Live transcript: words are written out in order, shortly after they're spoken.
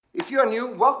If you are new,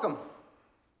 welcome.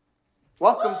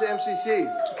 Welcome to MCC.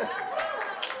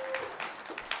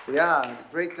 Yeah,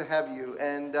 great to have you.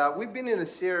 And we've been in a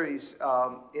series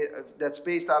that's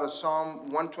based out of Psalm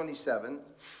 127.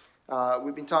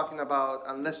 We've been talking about,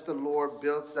 unless the Lord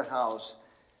builds the house,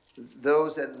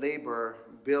 those that labor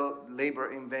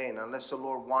in vain. Unless the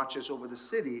Lord watches over the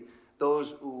city,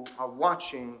 those who are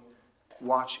watching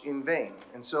watch in vain.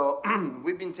 And so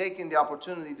we've been taking the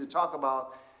opportunity to talk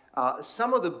about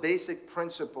some of the basic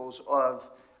principles of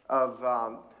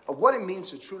what it means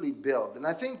to truly build. And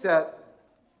I think that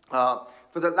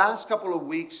for the last couple of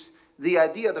weeks, the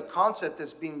idea, the concept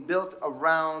has been built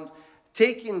around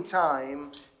taking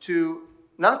time to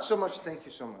not so much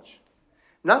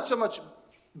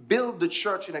build the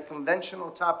church in a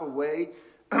conventional type of way,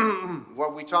 where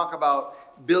we talk about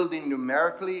building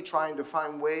numerically, trying to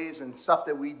find ways and stuff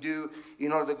that we do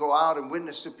in order to go out and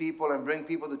witness to people and bring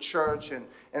people to church and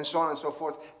so on and so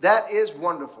forth. That is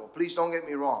wonderful. Please don't get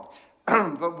me wrong.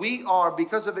 But we are,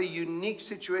 because of a unique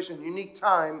situation, unique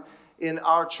time in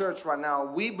our church right now,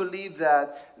 we believe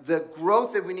that the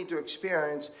growth that we need to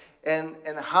experience and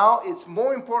how it's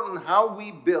more important how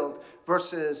we build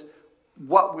versus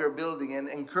what we're building and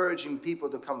encouraging people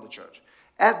to come to church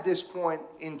at this point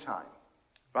in time,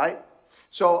 right?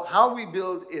 So how we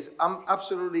build is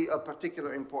absolutely of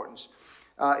particular importance.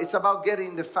 It's about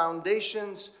getting the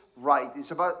foundations right.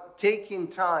 It's about taking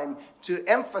time to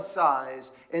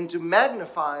emphasize and to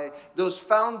magnify those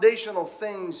foundational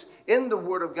things in the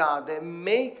Word of God that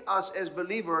make us as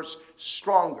believers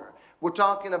stronger. We're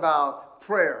talking about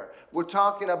prayer. We're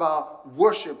talking about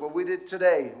worship, what we did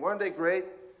today. Weren't they great?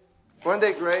 Weren't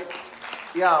they great?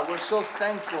 Yeah, we're so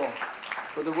thankful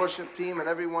for the worship team and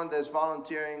everyone that's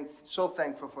volunteering. So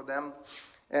thankful for them.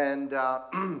 And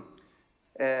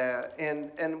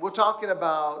we're talking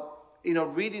about,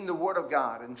 reading the Word of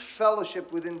God and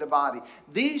fellowship within the body.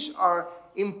 These are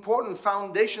important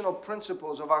foundational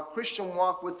principles of our Christian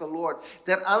walk with the Lord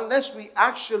that unless we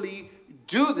actually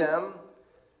do them,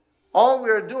 all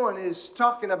we're doing is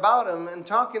talking about them, and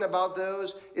talking about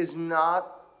those is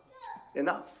not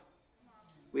enough.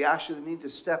 We actually need to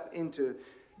step into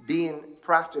being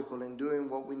practical and doing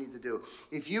what we need to do.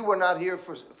 If you were not here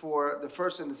for the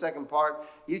first and the second part,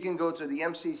 you can go to the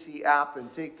MCC app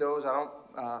and take those.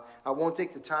 I won't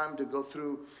take the time to go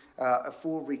through a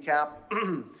full recap.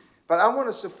 But I want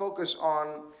us to focus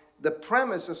on the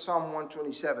premise of Psalm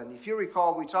 127. If you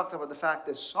recall, we talked about the fact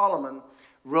that Solomon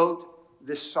wrote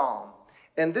this psalm.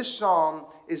 And this psalm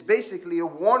is basically a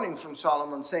warning from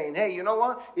Solomon saying, hey, you know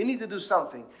what? You need to do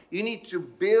something. You need to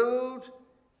build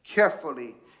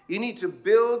carefully. You need to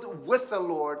build with the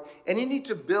Lord, and you need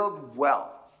to build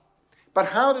well. But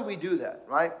how do we do that,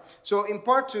 right? So in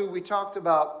part 2, we talked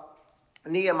about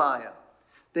Nehemiah.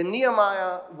 Then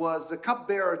Nehemiah was the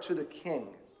cupbearer to the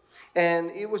king.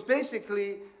 And it was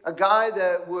basically a guy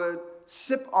that would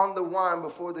sip on the wine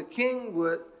before the king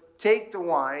would take the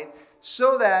wine,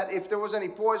 so that if there was any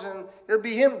poison, it would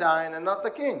be him dying and not the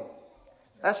king.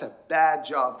 That's a bad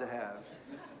job to have.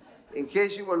 In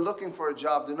case you were looking for a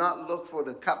job, do not look for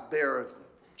the cupbearer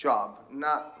job.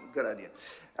 Not a good idea.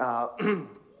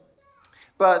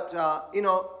 But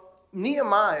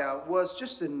Nehemiah was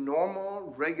just a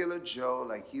normal, regular Joe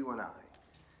like you and I.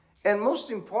 And most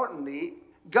importantly,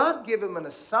 God gave him an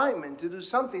assignment to do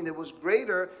something that was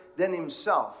greater than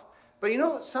himself. But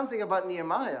something about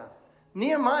Nehemiah?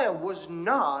 Nehemiah was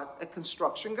not a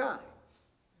construction guy.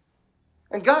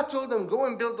 And God told him, go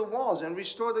and build the walls and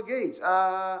restore the gates.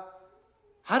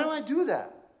 How do I do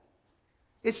that?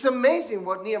 It's amazing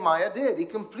what Nehemiah did. He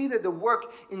completed the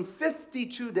work in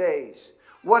 52 days.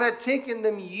 What had taken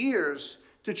them years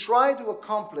to try to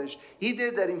accomplish, he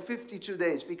did that in 52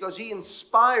 days because he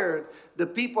inspired the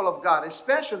people of God,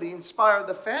 especially inspired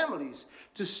the families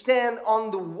to stand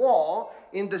on the wall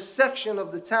in the section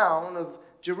of the town of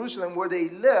Jerusalem where they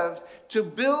lived to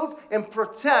build and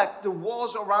protect the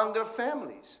walls around their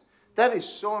families. That is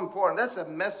so important. That's a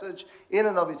message in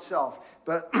and of itself.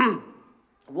 But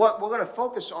what we're going to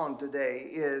focus on today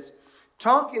is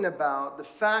talking about the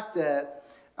fact that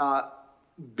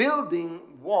building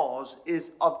walls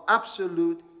is of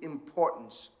absolute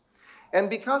importance. And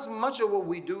because much of what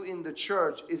we do in the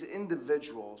church is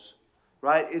individuals,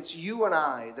 right? It's you and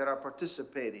I that are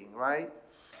participating, right?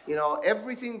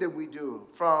 Everything that we do,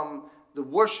 from the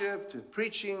worship to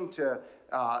preaching to,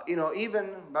 even,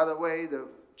 by the way, the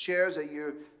chairs that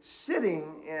you're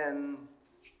sitting in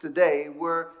today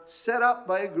were set up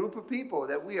by a group of people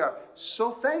that we are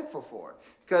so thankful for.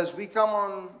 Because we come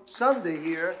on Sunday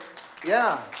here.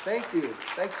 Yeah, thank you.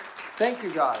 Thank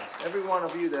you, guys. Every one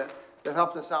of you that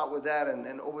helped us out with that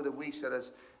and over the weeks that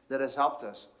has helped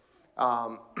us.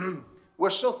 we're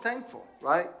so thankful,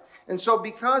 right? And so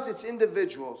because it's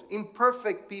individuals,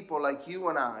 imperfect people like you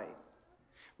and I,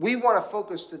 we want to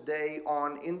focus today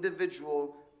on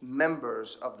individual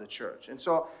members of the church. And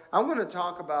so I'm going to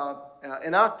talk about,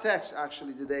 and our text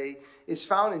actually today is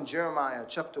found in Jeremiah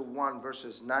chapter 1,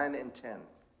 verses 9 and 10.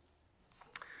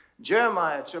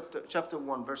 Jeremiah chapter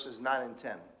 1, verses 9 and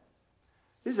 10.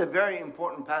 This is a very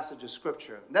important passage of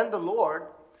scripture. Then the Lord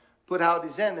put out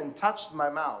his hand and touched my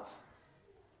mouth.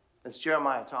 That's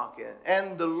Jeremiah talking.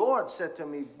 And the Lord said to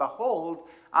me, behold,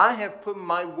 I have put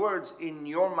my words in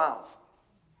your mouth.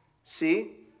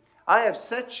 See, I have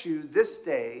set you this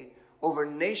day over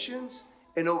nations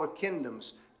and over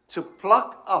kingdoms to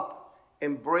pluck up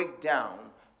and break down,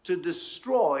 to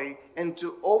destroy and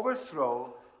to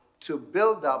overthrow, to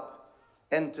build up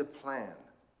and to plan.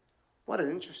 What an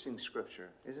interesting scripture,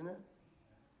 isn't it?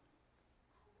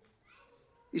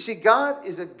 You see, God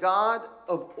is a God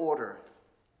of order.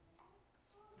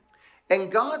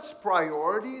 And God's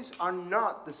priorities are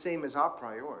not the same as our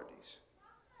priorities.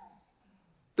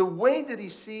 The way that he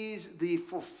sees the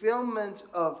fulfillment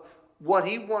of what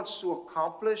he wants to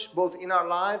accomplish, both in our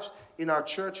lives, in our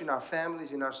church, in our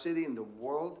families, in our city, in the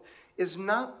world, is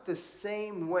not the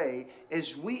same way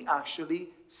as we actually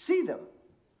see them.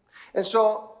 And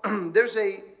so there's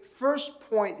a first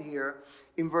point here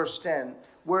in verse 10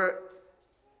 where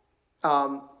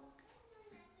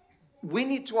we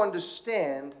need to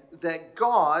understand that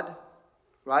God,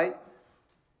 right,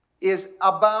 is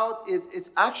about, it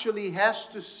actually has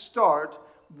to start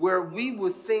where we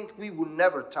would think we will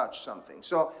never touch something.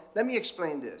 So let me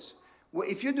explain this.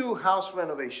 If you do house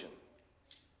renovation,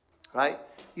 right,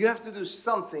 you have to do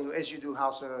something as you do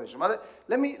house renovation.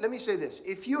 Let me say this.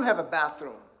 If you have a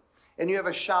bathroom and you have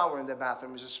a shower in the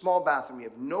bathroom, it's a small bathroom, you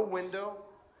have no window,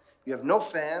 you have no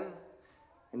fan,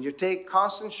 and you take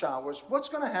constant showers, what's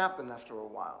going to happen after a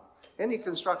while? Any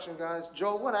construction guys?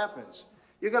 Joe, what happens?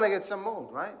 You're going to get some mold,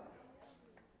 right?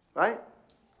 Right?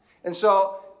 And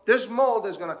so there's mold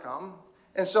that's going to come.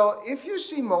 And so if you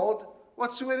see mold,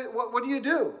 what do you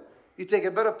do? You take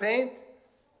a bit of paint,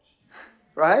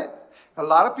 right? A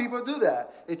lot of people do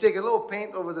that. They take a little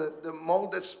paint over the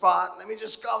molded spot. Let me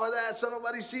just cover that so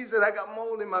nobody sees that I got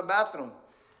mold in my bathroom.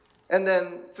 And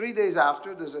then 3 days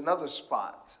after, there's another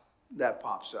spot that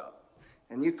pops up.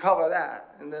 And you cover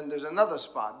that, and then there's another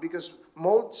spot because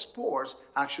mold spores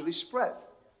actually spread.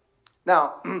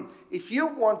 Now, if you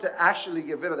want to actually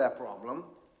get rid of that problem,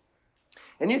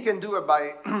 and you can do it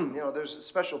by, there's a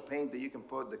special paint that you can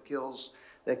put that kills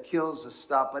the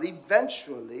stuff, but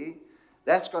eventually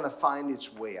that's going to find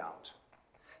its way out.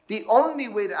 The only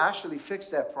way to actually fix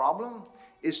that problem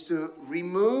is to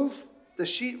remove the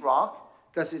sheetrock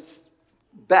because it's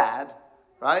bad,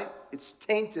 right? It's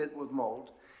tainted with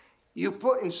mold. You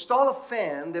install a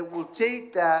fan that will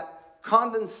take that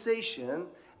condensation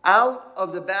out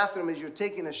of the bathroom as you're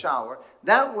taking a shower.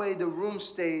 That way the room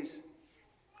stays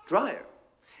drier.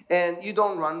 And you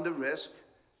don't run the risk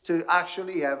to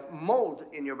actually have mold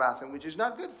in your bathroom, which is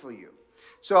not good for you.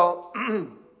 So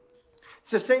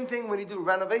it's the same thing when you do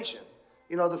renovation.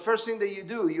 The first thing that you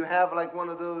do, you have like one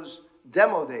of those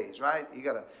demo days, right? You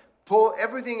got to pull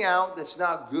everything out that's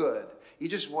not good. You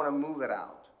just want to move it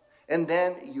out. And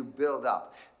then you build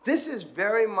up. This is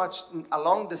very much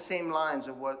along the same lines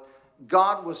of what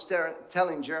God was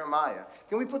telling Jeremiah.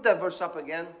 Can we put that verse up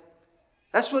again?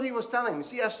 That's what he was telling him.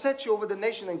 See, I've set you over the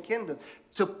nation and kingdom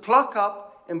to pluck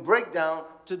up and break down,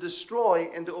 to destroy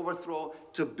and to overthrow,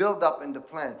 to build up and to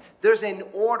plan. There's an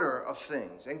order of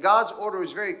things. And God's order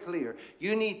is very clear.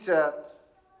 You need to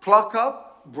pluck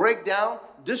up, break down,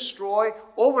 destroy,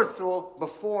 overthrow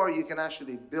before you can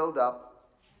actually build up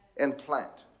and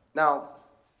plant. Now,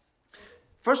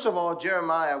 first of all,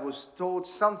 Jeremiah was told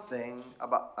something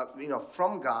about,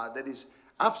 from God that is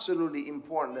absolutely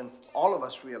important, and all of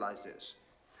us realize this.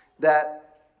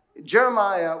 That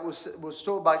Jeremiah was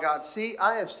told by God, see,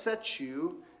 I have set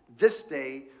you this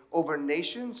day over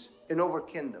nations and over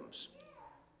kingdoms.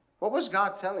 What was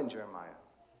God telling Jeremiah?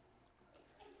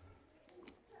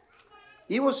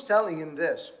 He was telling him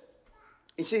this.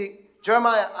 You see,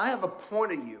 Jeremiah, I have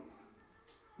appointed you.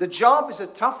 The job is a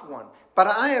tough one, but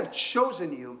I have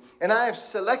chosen you, and I have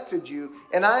selected you,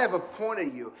 and I have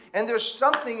appointed you. And there's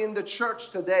something in the church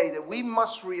today that we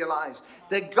must realize,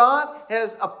 that God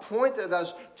has appointed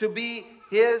us to be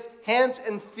his hands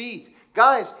and feet.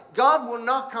 Guys, God will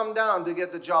not come down to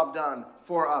get the job done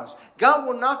for us. God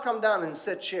will not come down and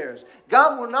set chairs.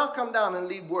 God will not come down and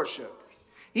lead worship.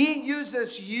 He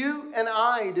uses you and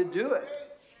I to do it.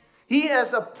 He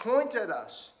has appointed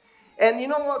us. And you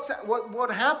know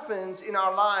what happens in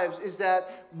our lives is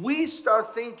that we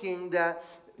start thinking that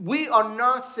we are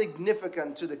not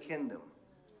significant to the kingdom.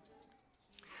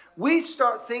 We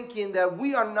start thinking that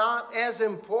we are not as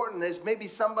important as maybe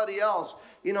somebody else.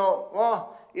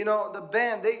 The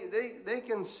band, they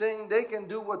can sing, they can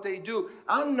do what they do.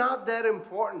 I'm not that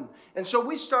important. And so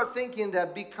we start thinking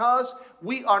that because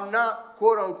we are not,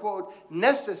 quote unquote,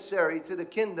 necessary to the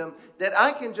kingdom, that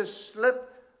I can just slip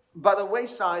by the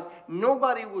wayside.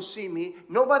 Nobody will see me.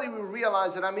 Nobody will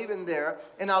realize that I'm even there,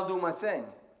 and I'll do my thing.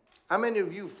 How many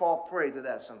of you fall prey to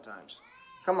that sometimes?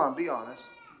 Come on, be honest.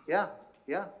 Yeah.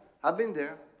 I've been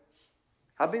there.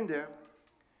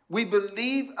 We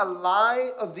believe a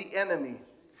lie of the enemy.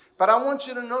 But I want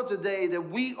you to know today that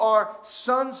we are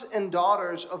sons and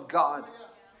daughters of God.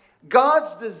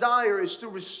 God's desire is to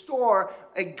restore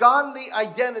a godly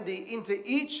identity into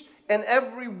each and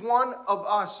every one of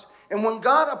us. And when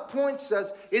God appoints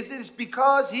us, it is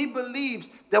because He believes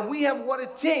that we have what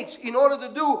it takes in order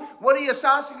to do what He is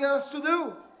asking us to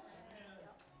do.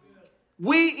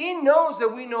 He knows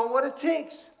that we know what it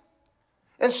takes.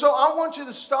 And so I want you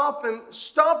to stop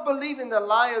believing the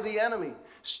lie of the enemy.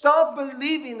 Stop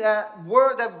believing that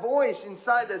word, that voice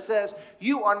inside that says,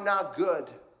 you are not good.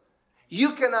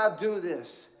 You cannot do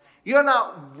this. You're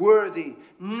not worthy.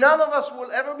 None of us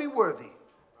will ever be worthy.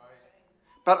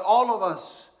 But all of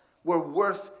us were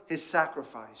worth His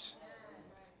sacrifice.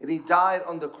 And He died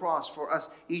on the cross for us.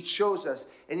 He chose us.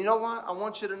 And you know what? I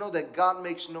want you to know that God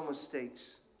makes no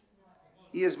mistakes.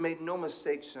 He has made no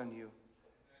mistakes on you.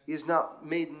 He has not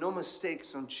made no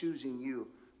mistakes on choosing you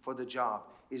for the job.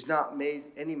 He's not made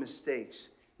any mistakes.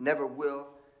 Never will,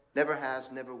 never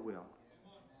has, never will.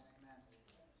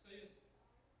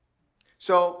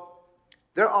 So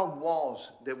there are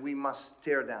walls that we must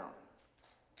tear down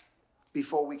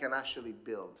before we can actually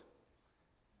build.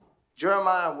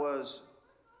 Jeremiah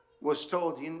was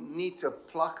told you need to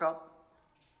pluck up,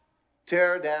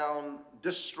 tear down,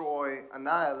 destroy,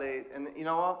 annihilate. And you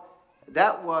know what?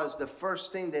 That was the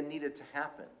first thing that needed to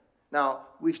happen. Now,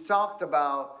 we've talked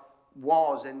about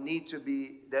walls that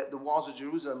the walls of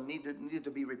Jerusalem needed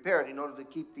to be repaired in order to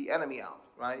keep the enemy out,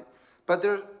 right? But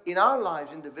in our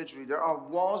lives individually, there are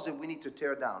walls that we need to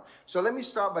tear down. So let me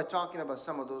start by talking about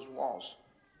some of those walls.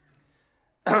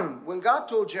 When God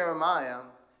told Jeremiah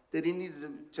that he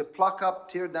needed to pluck up,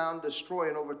 tear down, destroy,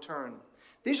 and overturn,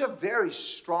 these are very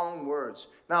strong words.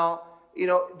 Now,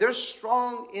 they're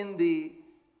strong in the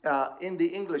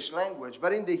English language,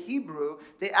 but in the Hebrew,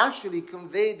 they actually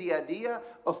convey the idea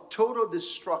of total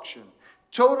destruction,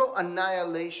 total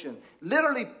annihilation,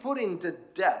 literally putting to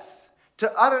death,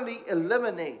 to utterly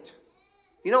eliminate.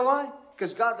 You know why?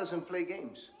 Because God doesn't play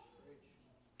games.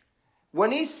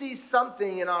 When He sees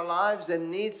something in our lives that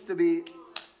needs to be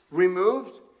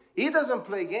removed, He doesn't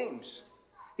play games.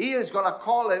 He is going to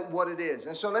call it what it is.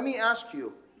 And so let me ask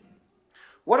you,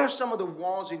 what are some of the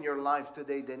walls in your life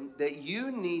today that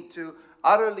you need to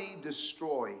utterly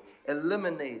destroy,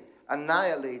 eliminate,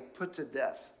 annihilate, put to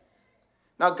death?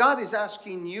 Now, God is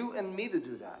asking you and me to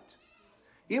do that.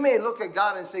 You may look at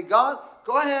God and say, God,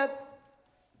 go ahead.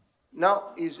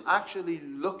 No, He's actually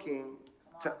looking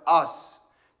to us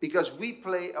because we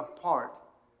play a part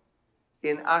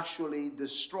in actually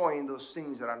destroying those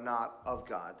things that are not of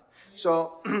God.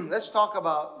 So let's talk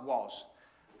about walls.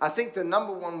 I think the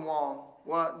number one wall,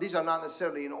 well, these are not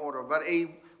necessarily in order, but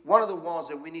one of the walls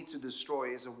that we need to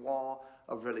destroy is a wall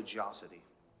of religiosity.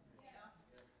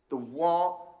 The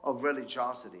wall of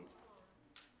religiosity.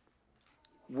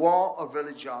 Wall of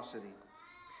religiosity.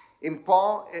 In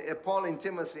Paul in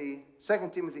Timothy, 2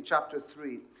 Timothy chapter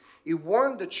 3, he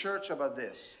warned the church about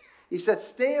this. He said,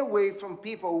 stay away from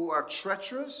people who are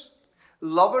treacherous,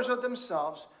 lovers of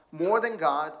themselves more than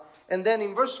God. And then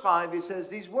in verse 5, he says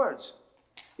these words.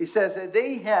 He says that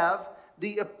they have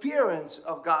the appearance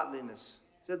of godliness.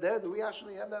 Is it there? Do we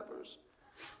actually have that verse?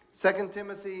 2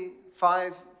 Timothy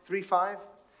 3:5.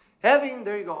 Having,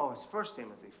 there you go. Oh, it's 1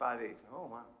 Timothy 5:8. Oh,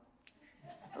 wow.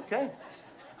 Okay.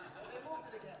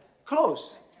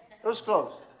 Close. It was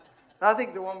close. I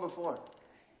think the one before.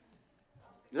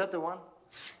 Is that the one?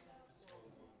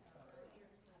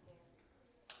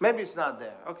 Maybe it's not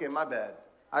there. Okay, my bad.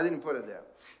 I didn't put it there.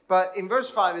 But in verse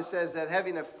 5 it says that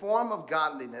having a form of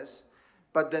godliness,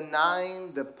 but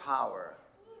denying the power.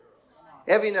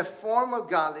 Having a form of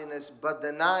godliness, but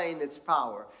denying its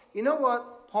power. You know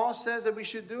what Paul says that we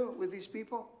should do with these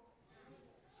people?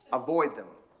 Avoid them.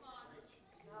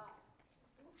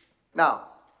 Now,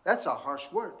 that's a harsh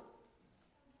word.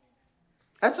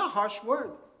 That's a harsh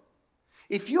word.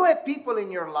 If you have people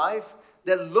in your life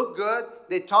that look good,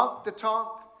 they talk the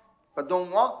talk, but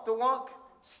don't walk the walk,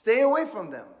 stay away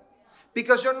from them.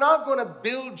 Because you're not going to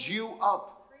build you up.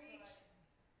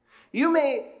 You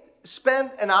may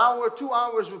spend an hour, 2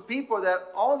 hours with people that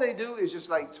all they do is just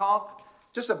like talk,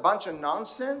 just a bunch of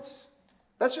nonsense.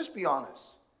 Let's just be honest.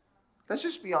 Let's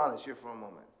just be honest here for a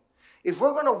moment. If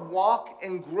we're going to walk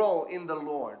and grow in the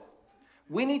Lord,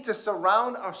 we need to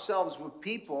surround ourselves with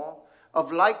people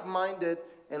of like-minded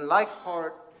and like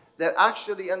heart that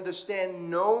actually understand,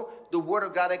 know the Word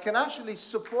of God, and can actually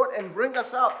support and bring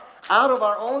us up out of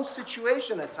our own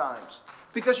situation at times.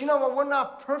 Because you know what? We're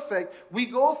not perfect. We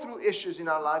go through issues in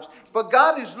our lives. But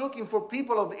God is looking for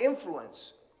people of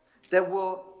influence that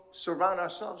we'll surround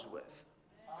ourselves with.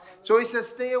 So he says,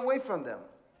 stay away from them.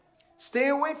 Stay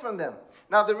away from them.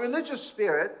 Now, the religious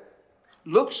spirit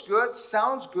looks good,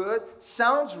 sounds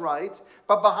right,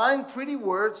 but behind pretty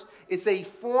words, it's a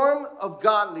form of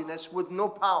godliness with no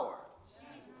power.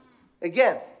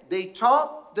 Again, they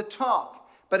talk the talk,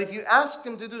 but if you ask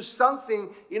them to do something,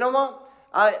 you know what?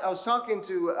 I was talking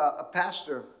to a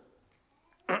pastor.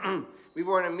 We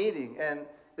were in a meeting, and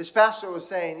this pastor was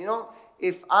saying, you know,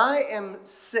 if I am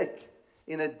sick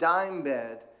in a dying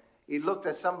bed, he looked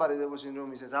at somebody that was in the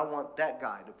room. He says, I want that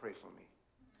guy to pray for me.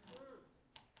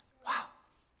 Wow.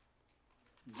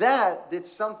 That did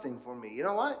something for me. You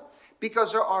know what?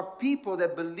 Because there are people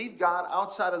that believe God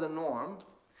outside of the norm,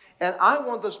 and I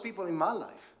want those people in my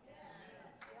life.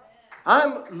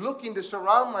 I'm looking to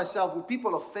surround myself with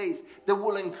people of faith that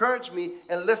will encourage me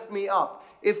and lift me up.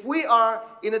 If we are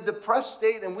in a depressed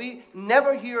state and we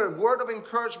never hear a word of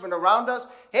encouragement around us,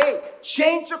 hey,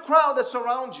 change the crowd that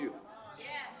surrounds you. Yes.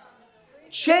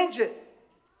 Change it.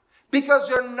 Because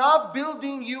they're not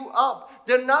building you up.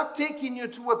 They're not taking you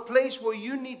to a place where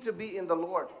you need to be in the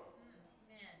Lord.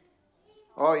 Amen.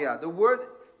 Oh yeah,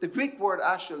 the Greek word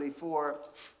actually for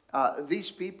these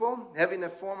people having a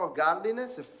form of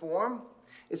godliness,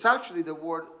 it's actually the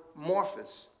word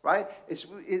morphos, right? It's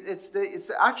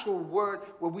the actual word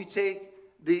where we take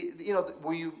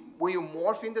where you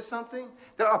morph into something.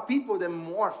 There are people that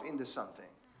morph into something,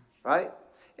 right?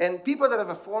 And people that have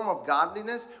a form of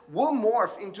godliness will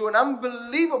morph into an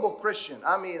unbelievable Christian.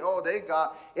 I mean, they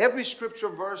got every scripture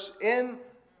verse in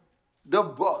the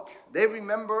book. They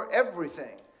remember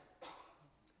everything.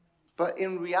 But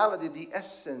in reality, the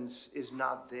essence is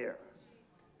not there.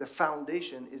 The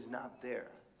foundation is not there.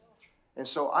 And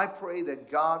so I pray that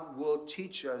God will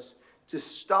teach us to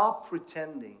stop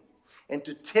pretending and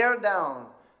to tear down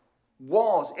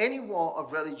walls, any wall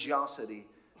of religiosity,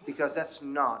 because that's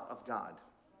not of God.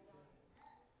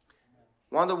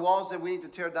 One of the walls that we need to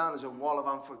tear down is a wall of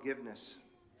unforgiveness.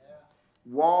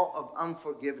 Wall of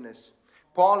unforgiveness.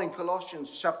 Paul in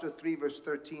Colossians chapter 3 verse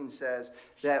 13 says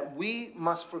that we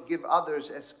must forgive others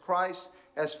as Christ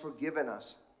has forgiven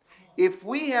us. If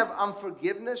we have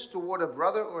unforgiveness toward a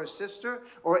brother or a sister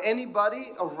or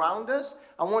anybody around us,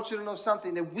 I want you to know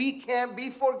something, that we can't be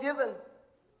forgiven.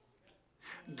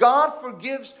 God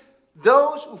forgives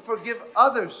those who forgive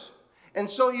others. And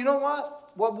so you know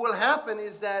what? What will happen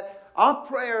is that our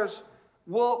prayers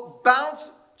will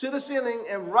bounce to the ceiling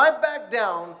and right back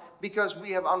down because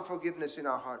we have unforgiveness in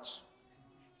our hearts.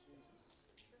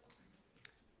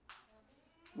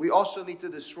 We also need to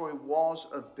destroy walls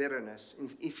of bitterness. In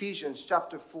Ephesians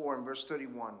chapter 4 and verse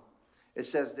 31, it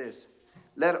says this: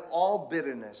 let all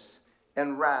bitterness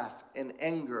and wrath and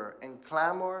anger and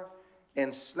clamor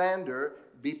and slander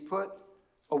be put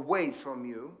away from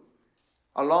you,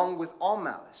 along with all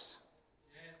malice.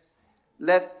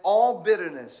 Let all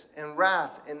bitterness and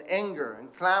wrath and anger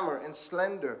and clamor and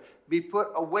slander be put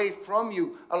away from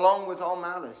you, along with all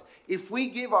malice. If we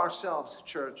give ourselves,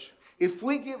 church, if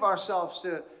we give ourselves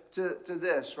to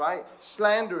this, right?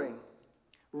 Slandering,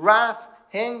 wrath,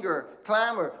 anger,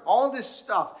 clamor, all this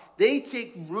stuff, they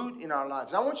take root in our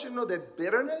lives. I want you to know that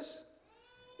bitterness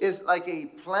is like a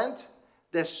plant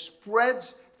that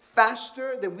spreads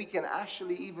faster than we can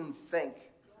actually even think.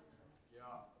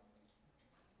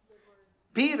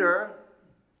 Peter,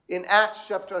 in Acts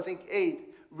chapter, 8,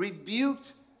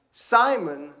 rebuked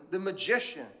Simon, the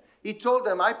magician. He told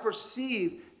them, I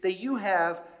perceive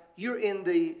that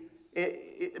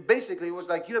basically it was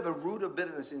like you have a root of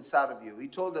bitterness inside of you. He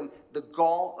told them the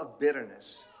gall of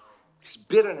bitterness. Because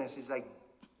bitterness is like,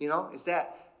 is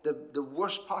that the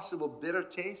worst possible bitter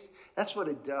taste? That's what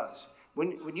it does.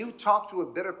 When you talk to a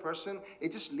bitter person,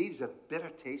 it just leaves a bitter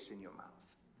taste in your mouth.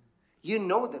 You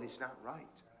know that it's not right.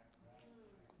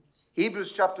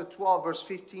 Hebrews chapter 12 verse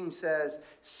 15 says,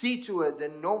 see to it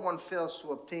that no one fails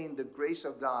to obtain the grace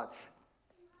of God,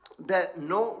 that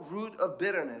no root of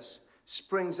bitterness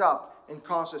springs up and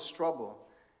causes trouble,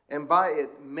 and by it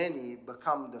many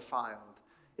become defiled.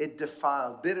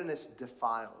 Bitterness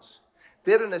defiles.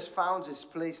 Bitterness finds its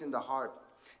place in the heart,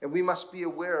 and we must be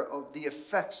aware of the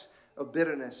effects of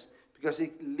bitterness, because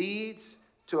it leads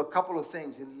to a couple of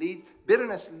things.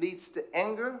 Bitterness leads to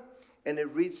anger, and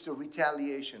it leads to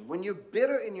retaliation. When you're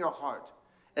bitter in your heart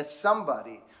at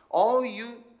somebody, all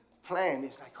you plan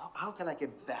is like, oh, how can I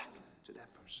get back to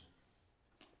that person?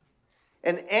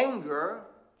 And anger,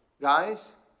 guys,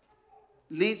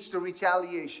 leads to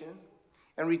retaliation.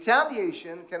 And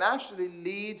retaliation can actually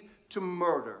lead to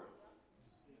murder.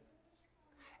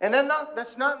 And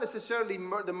that's not necessarily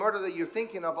the murder that you're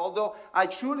thinking of, although I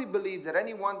truly believe that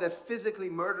anyone that physically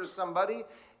murders somebody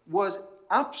was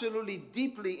absolutely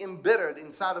deeply embittered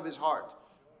inside of his heart.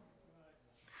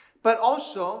 But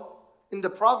also, in the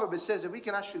proverb, it says that we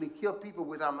can actually kill people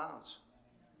with our mouths.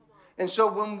 And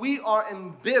so when we are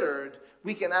embittered,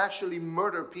 we can actually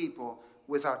murder people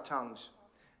with our tongues.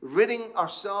 Ridding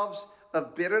ourselves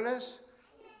of bitterness,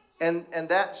 and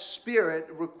that spirit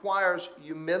requires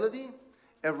humility.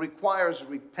 It requires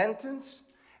repentance.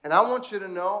 And I want you to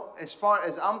know, as far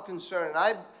as I'm concerned,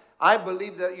 I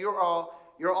believe that you're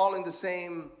all in the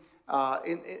same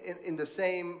in the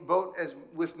same boat as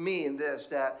with me in this,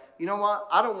 that, you know what?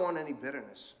 I don't want any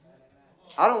bitterness.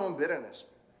 I don't want bitterness.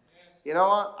 You know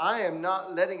what? I am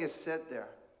not letting it sit there.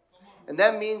 And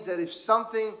that means that if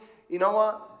something, you know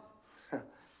what?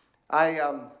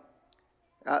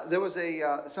 There was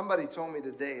somebody told me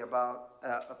today about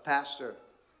a pastor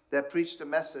that preached a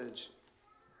message.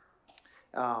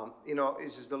 He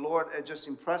says the Lord had just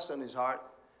impressed on his heart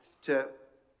to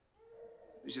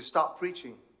stop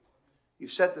preaching.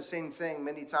 You've said the same thing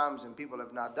many times and people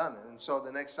have not done it. And so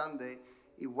the next Sunday,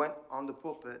 he went on the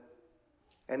pulpit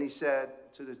and he said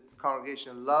to the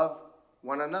congregation, love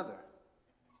one another.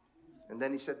 And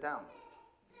then he sat down.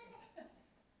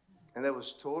 And there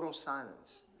was total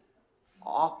silence,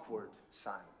 awkward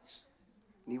silence.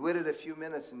 And he waited a few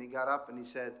minutes and he got up and he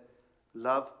said,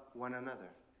 love one another.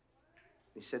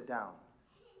 He sat down.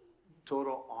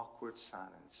 Total awkward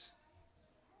silence.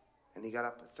 And he got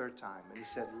up a third time and he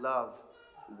said, love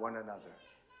one another.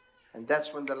 And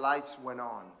that's when the lights went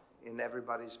on in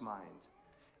everybody's mind.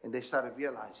 And they started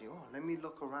realizing, oh, let me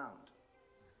look around.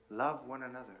 Love one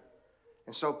another.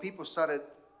 And so people started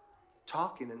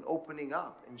talking and opening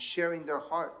up and sharing their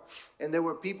heart. And there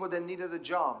were people that needed a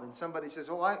job. And somebody says,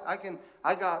 oh,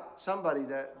 I got somebody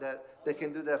that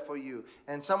can do that for you.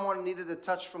 And someone needed a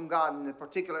touch from God in a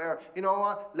particular area. You know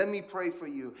what? Let me pray for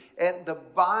you. And the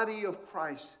body of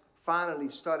Christ finally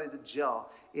started to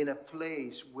gel in a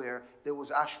place where there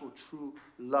was actual true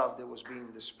love that was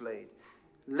being displayed.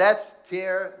 Let's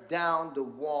tear down the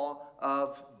wall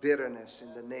of bitterness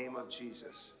in the name of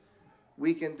Jesus.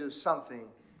 We can do something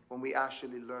when we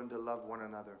actually learn to love one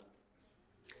another.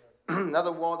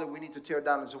 Another wall that we need to tear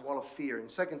down is a wall of fear. In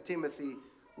 2 Timothy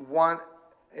 1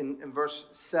 in verse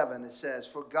 7, it says,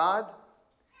 for God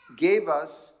gave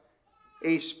us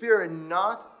a spirit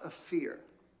not of fear.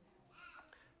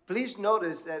 Please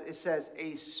notice that it says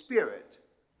a spirit.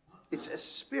 It's a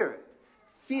spirit.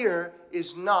 Fear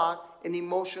is not an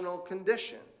emotional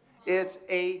condition. It's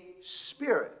a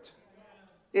spirit.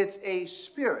 It's a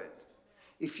spirit.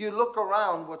 If you look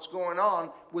around what's going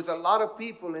on with a lot of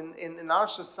people in our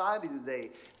society today,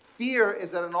 fear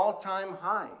is at an all-time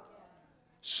high.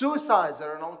 Suicides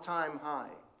are at an all-time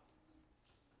high.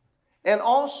 And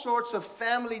all sorts of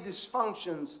family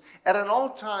dysfunctions at an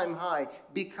all-time high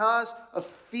because of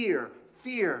fear,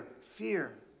 fear,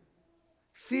 fear,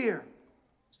 fear.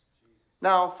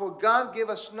 Now, for God give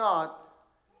us not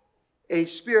a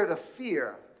spirit of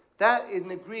fear. That in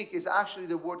the Greek is actually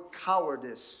the word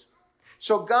cowardice.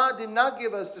 So God did not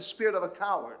give us the spirit of a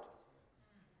coward,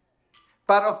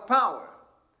 but of power.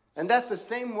 And that's the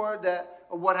same word that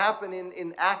what happened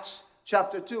in Acts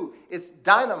chapter 2. It's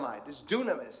dynamite. It's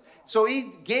dunamis. So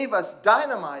he gave us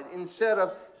dynamite instead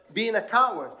of being a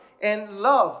coward. And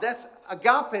love, that's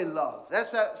agape love. That's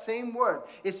that same word.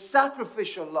 It's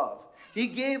sacrificial love. He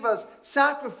gave us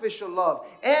sacrificial love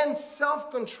and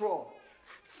self-control.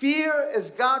 Fear has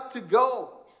got to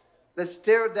go. Let's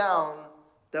tear down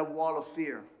that wall of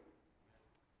fear.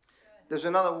 There's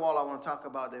another wall I want to talk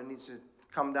about that needs to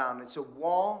come down. It's a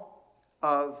wall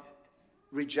of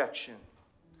rejection.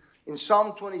 In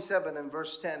Psalm 27 and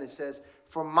verse 10, it says,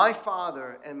 for my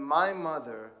father and my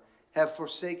mother have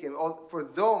forsaken me, or for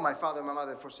though my father and my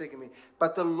mother have forsaken me,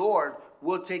 but the Lord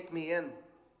will take me in.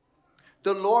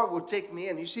 The Lord will take me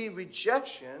in. You see,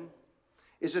 rejection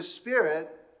is a spirit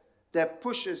that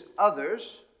pushes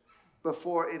others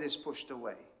before it is pushed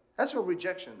away. That's what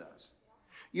rejection does.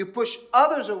 You push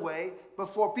others away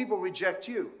before people reject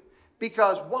you.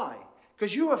 Because why?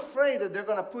 Because you're afraid that they're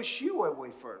going to push you away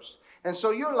first. And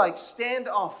so you're like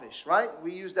standoffish, right?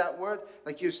 We use that word.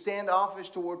 Like you're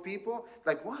standoffish toward people.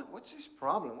 Like, what? What's his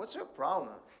problem? What's their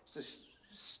problem? It's just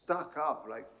stuck up,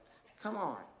 like, come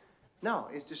on. No,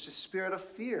 it's just a spirit of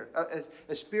fear,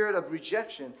 a spirit of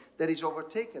rejection that is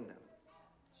overtaken them.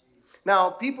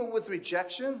 Now, people with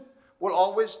rejection will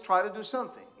always try to do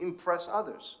something, impress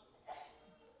others.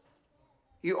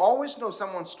 You always know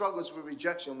someone struggles with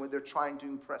rejection when they're trying to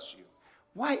impress you.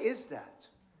 Why is that?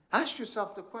 Ask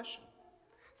yourself the question.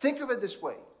 Think of it this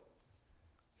way.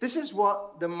 This is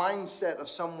what the mindset of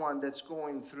someone that's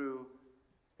going through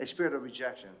a spirit of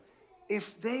rejection.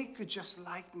 If they could just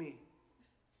like me,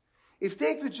 if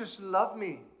they could just love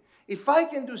me, if I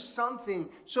can do something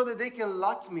so that they can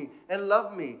like me and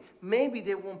love me, maybe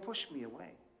they won't push me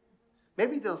away.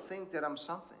 Maybe they'll think that I'm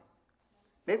something.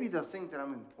 Maybe they'll think that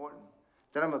I'm important,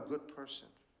 that I'm a good person.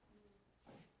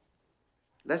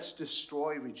 Let's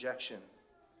destroy rejection.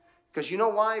 Because you know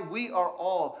why? We are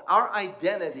all, our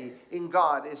identity in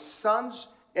God is sons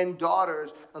and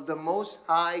daughters of the Most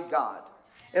High God.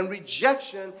 And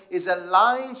rejection is a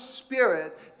lying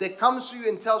spirit that comes to you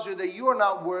and tells you that you are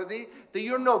not worthy, that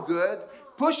you're no good.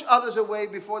 Push others away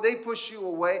before they push you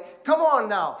away. Come on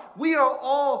now. We are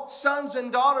all sons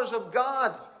and daughters of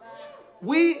God.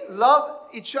 We love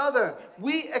each other.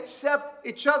 We accept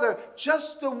each other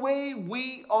just the way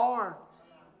we are.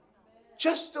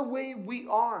 Just the way we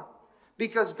are.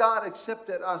 Because God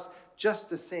accepted us just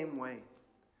the same way.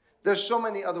 There's so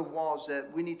many other walls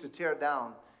that we need to tear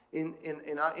down in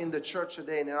the church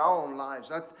today and in our own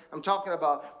lives. I'm talking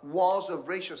about walls of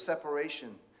racial separation.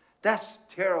 That's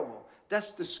terrible.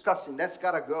 That's disgusting. That's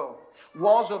got to go.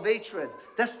 Walls of hatred.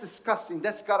 That's disgusting.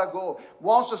 That's got to go.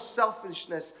 Walls of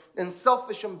selfishness and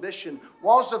selfish ambition.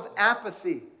 Walls of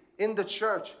apathy in the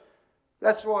church.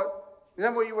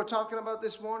 Remember what you were talking about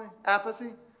this morning?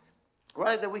 Apathy?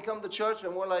 Right? That we come to church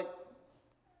and we're like,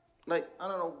 I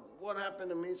don't know what happened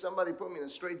to me. Somebody put me in a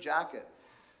straitjacket.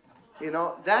 You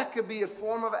know, that could be a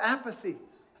form of apathy.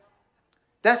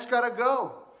 That's got to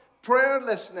go.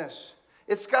 Prayerlessness.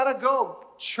 It's got to go.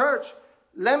 Church,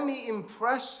 let me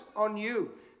impress on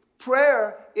you.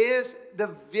 Prayer is the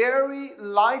very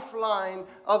lifeline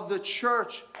of the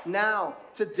church now,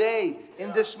 today,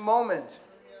 in this moment.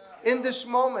 In this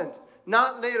moment.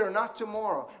 Not later, not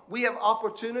tomorrow. We have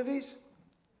opportunities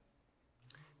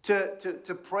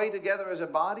to pray together as a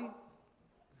body.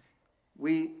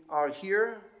 We are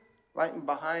here, right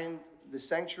behind the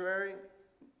sanctuary,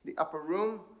 the upper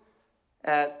room,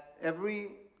 at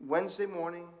every Wednesday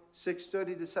morning,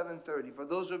 6:30 to 7:30. For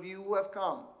those of you who have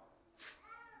come,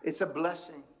 it's a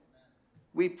blessing.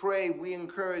 We pray, we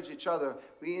encourage each other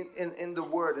in the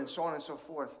Word and so on and so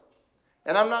forth.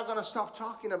 And I'm not going to stop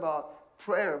talking about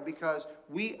prayer because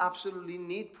we absolutely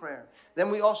need prayer.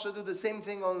 Then we also do the same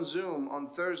thing on Zoom on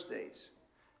Thursdays.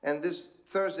 And this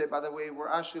Thursday, by the way, we're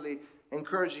actually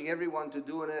encouraging everyone to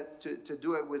do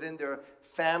it within their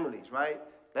families, right?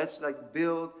 Let's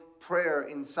build prayer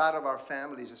inside of our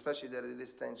families, especially that it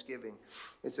is Thanksgiving.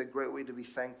 It's a great way to be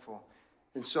thankful.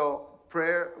 And so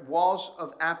prayer, walls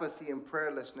of apathy and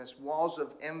prayerlessness, walls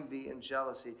of envy and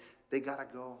jealousy, they got to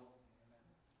go.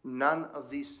 None of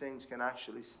these things can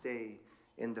actually stay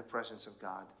in the presence of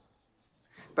God.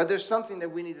 But there's something that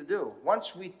we need to do.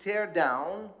 Once we tear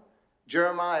down,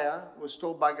 Jeremiah was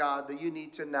told by God that you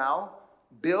need to now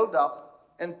build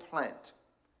up and plant.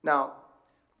 Now,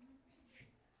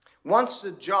 once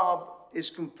the job is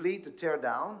complete to tear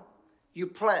down, you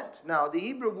plant. Now, the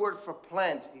Hebrew word for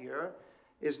plant here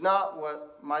is not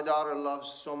what my daughter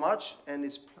loves so much, and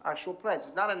it's actual plants.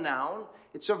 It's not a noun,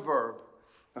 it's a verb.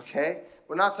 Okay?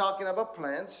 We're not talking about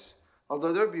plants,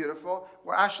 although they're beautiful.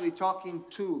 We're actually talking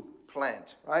to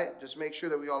plant, right? Just make sure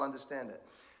that we all understand it.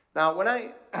 Now, when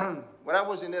I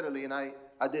was in Italy and I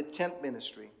did tent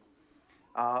ministry,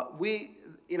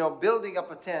 building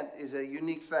up a tent is a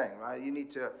unique thing, right? You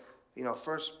need to,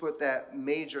 first put the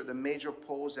major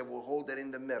poles that will hold it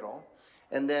in the middle.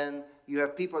 And then you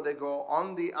have people that go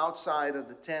on the outside of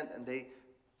the tent and they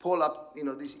pull up,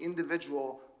 these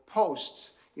individual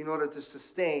posts in order to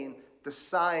sustain the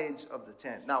sides of the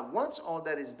tent. Now, once all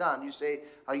that is done, you say,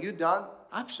 are you done?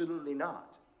 Absolutely not.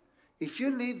 If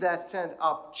you leave that tent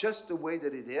up just the way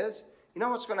that it is, you know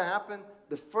what's going to happen?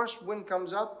 The first wind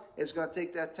comes up, it's going to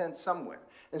take that tent somewhere.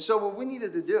 And so what we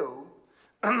needed to do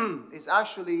is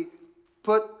actually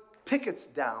put pickets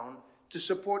down to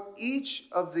support each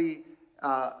of the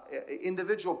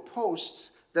individual posts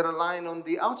that are lying on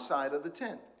the outside of the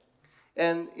tent.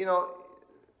 And,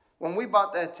 when we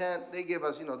bought that tent, they gave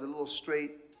us, the little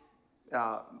straight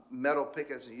metal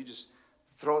pickets, and you just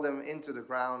throw them into the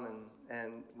ground,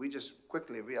 and we just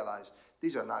quickly realized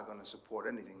these are not going to support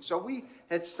anything. So we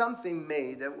had something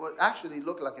made that would actually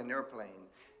look like an airplane.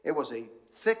 It was a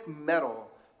thick metal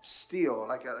steel,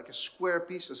 like a square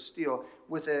piece of steel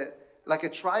with like a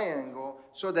triangle,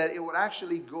 so that it would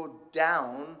actually go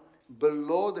down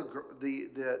below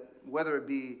the whether it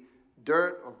be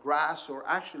dirt or grass, or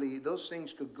actually those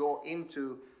things could go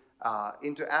into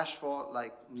asphalt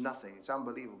like nothing. It's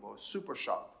unbelievable. It's super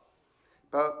sharp.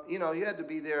 But, you had to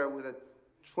be there with a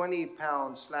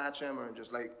 20-pound sledgehammer and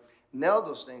just like nail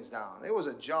those things down. It was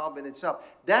a job in itself.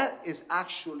 That is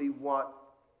actually what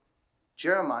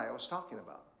Jeremiah was talking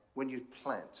about when you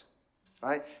plant,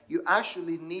 right? You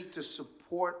actually need to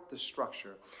support the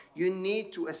structure. You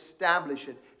need to establish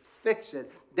it, fix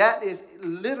it. That is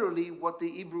literally what the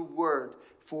Hebrew word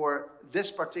for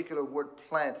this particular word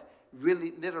plant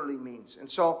really literally means. And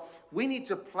so we need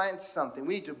to plant something.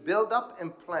 We need to build up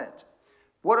and plant.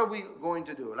 What are we going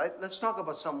to do? Let's talk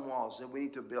about some walls that we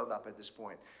need to build up at this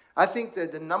point. I think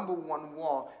that the number one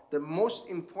wall, the most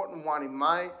important one in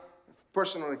my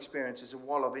personal experience, is a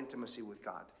wall of intimacy with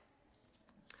God.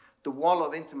 The wall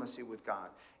of intimacy with God.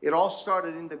 It all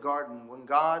started in the garden when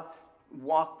God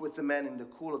walked with the man in the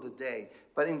cool of the day.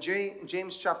 But in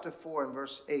James chapter 4 and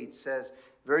verse 8 says,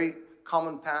 very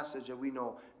common passage that we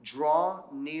know, draw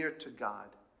near to God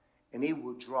and he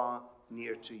will draw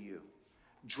near to you.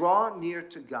 Draw near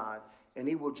to God and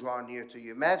he will draw near to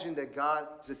you. Imagine that God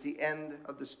is at the end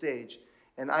of the stage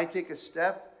and I take a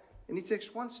step and he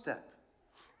takes one step.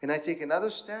 And I take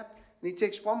another step and he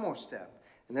takes one more step.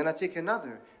 And then I take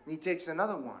another and he takes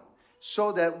another one.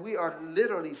 So that we are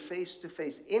literally face to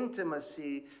face.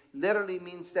 Intimacy literally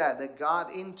means that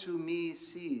God into me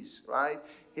sees, right?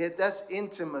 That's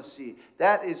intimacy.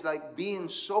 That is like being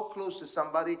so close to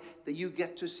somebody that you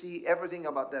get to see everything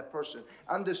about that person,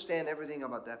 understand everything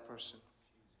about that person.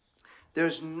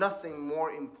 There's nothing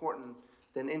more important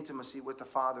than intimacy with the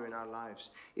Father in our lives.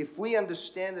 If we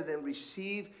understand it and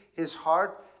receive his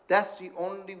heart, that's the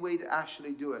only way to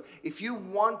actually do it. If you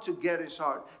want to get his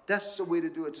heart, that's the way to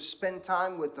do it, to spend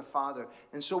time with the Father.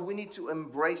 And so we need to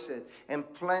embrace it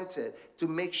and plant it to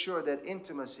make sure that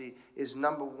intimacy is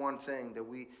number one thing that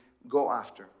we go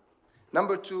after.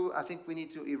 Number two, I think we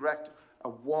need to erect a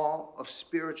wall of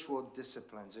spiritual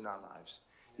disciplines in our lives.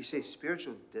 You say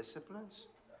spiritual disciplines?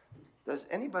 Does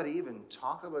anybody even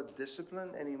talk about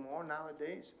discipline anymore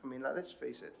nowadays? I mean, let's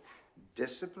face it.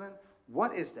 Discipline?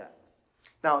 What is that?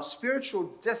 Now,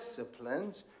 spiritual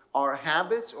disciplines are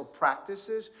habits or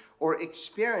practices or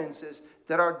experiences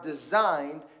that are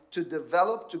designed to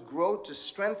develop, to grow, to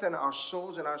strengthen our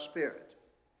souls and our spirit.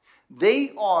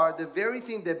 They are the very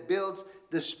thing that builds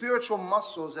the spiritual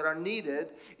muscles that are needed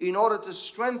in order to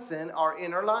strengthen our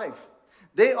inner life.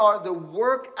 They are the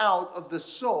workout of the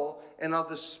soul and of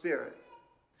the spirit.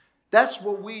 That's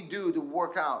what we do to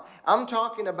work out. I'm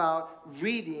talking about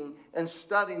reading and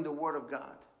studying the Word of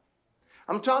God.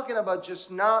 I'm talking about just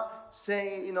not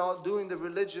saying, doing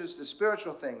the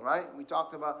spiritual thing, right? We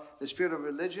talked about the spirit of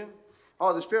religion.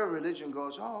 Oh, the spirit of religion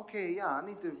goes, okay, yeah, I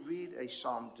need to read a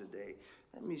psalm today.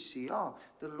 Let me see. Oh,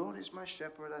 the Lord is my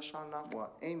shepherd, I shall not want.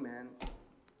 Amen.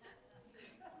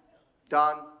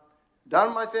 Done.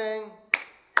 Done my thing.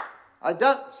 I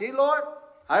done. See, Lord,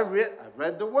 I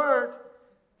read the word.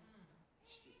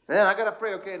 And then I got to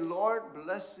pray. Okay, Lord,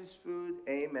 bless this food.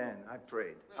 Amen. I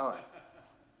prayed. All right.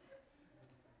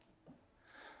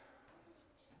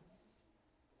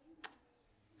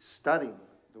 Studying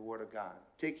the Word of God,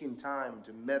 taking time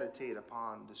to meditate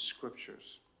upon the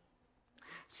Scriptures,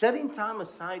 setting time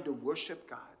aside to worship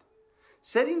God,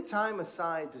 setting time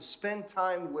aside to spend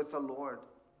time with the Lord,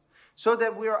 so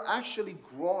that we are actually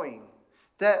growing,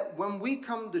 that when we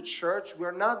come to church,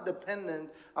 we're not dependent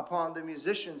upon the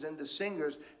musicians and the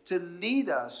singers to lead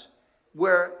us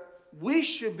where we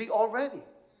should be already.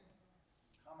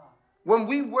 When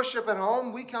we worship at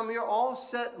home, we come here all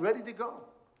set, ready to go.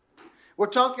 We're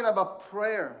talking about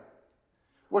prayer.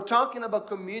 We're talking about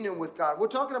communion with God. We're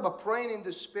talking about praying in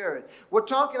the Spirit. We're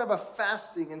talking about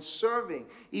fasting and serving,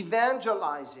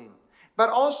 evangelizing, but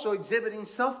also exhibiting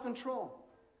self-control.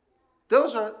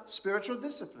 Those are spiritual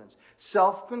disciplines.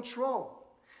 Self-control,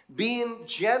 being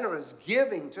generous,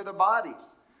 giving to the body,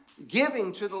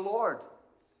 giving to the Lord.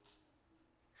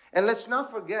 And let's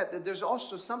not forget that there's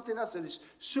also something else that is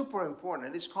super important,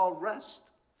 and it's called rest.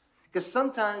 Because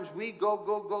sometimes we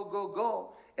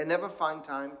go, and never find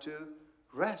time to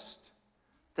rest.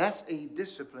 That's a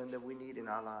discipline that we need in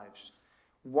our lives.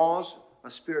 Walls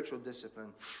of spiritual discipline.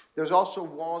 There's also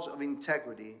walls of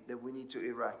integrity that we need to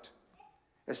erect.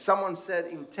 As someone said,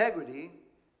 integrity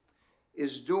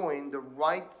is doing the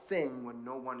right thing when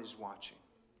no one is watching.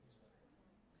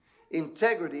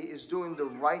 Integrity is doing the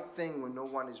right thing when no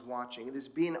one is watching. It is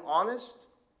being honest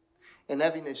and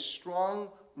having a strong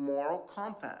moral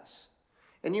compass.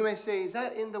 And you may say, is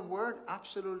that in the Word?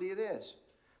 Absolutely it is.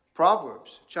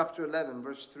 Proverbs chapter 11,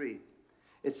 verse 3.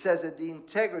 It says that the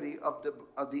integrity of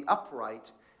the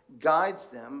upright guides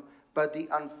them, but the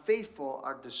unfaithful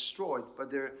are destroyed by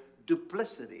their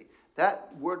duplicity. That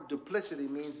word duplicity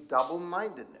means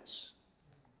double-mindedness.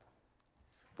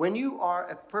 When you are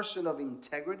a person of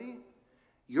integrity,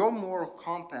 your moral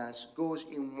compass goes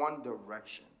in one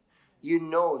direction. You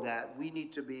know that we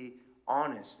need to be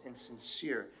honest and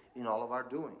sincere in all of our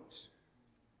doings.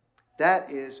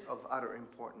 That is of utter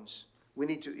importance. We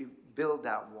need to build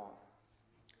that wall.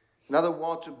 Another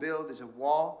wall to build is a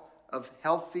wall of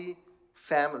healthy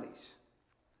families.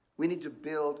 We need to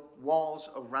build walls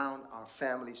around our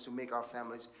families to make our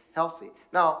families healthy.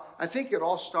 Now, I think it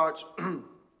all starts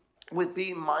with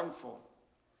being mindful.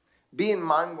 Being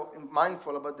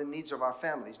mindful about the needs of our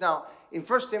families. Now, in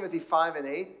 1 Timothy 5 and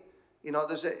 8,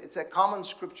 it's a common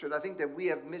scripture that I think that we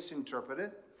have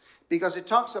misinterpreted, because it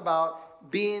talks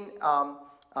about being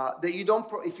that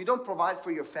if you don't provide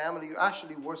for your family, you're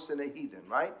actually worse than a heathen,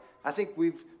 right? I think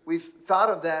we've thought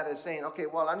of that as saying, okay,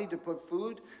 well, I need to put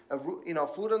food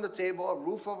on the table, a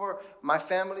roof over my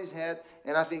family's head,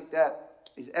 and I think that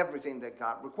is everything that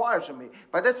God requires of me.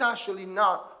 But that's actually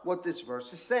not what this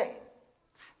verse is saying.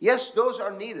 Yes, those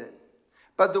are needed,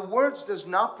 but the words "does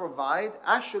not provide"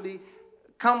 actually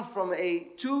come from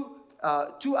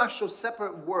two actual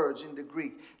separate words in the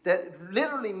Greek that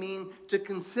literally mean to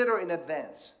consider in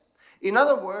advance. In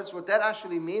other words, what that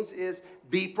actually means is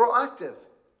be proactive.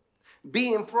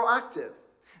 Being proactive.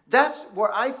 That's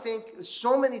where I think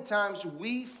so many times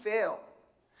we fail.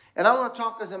 And I want to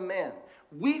talk as a man.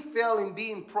 We fail in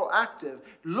being proactive,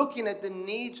 looking at the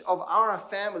needs of our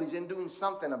families and doing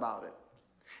something about it.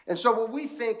 And so what we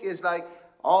think is like,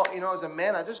 as a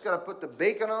man, I just got to put the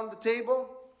bacon on the table.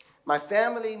 My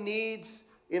family needs,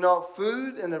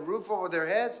 food and a roof over their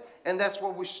heads, and that's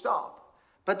where we stop.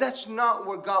 But that's not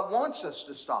where God wants us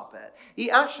to stop at. He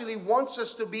actually wants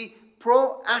us to be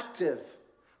proactive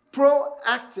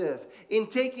in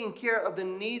taking care of the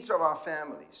needs of our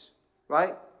families,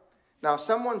 right? Now,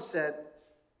 someone said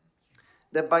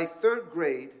that by third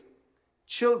grade,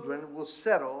 children will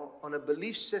settle on a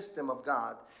belief system of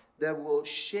God that will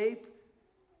shape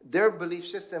their belief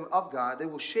system of God. They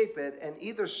will shape it and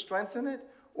either strengthen it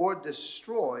or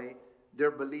destroy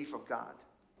their belief of God.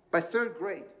 By third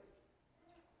grade.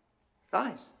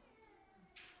 Guys,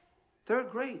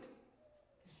 third grade.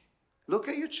 Look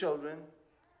at your children.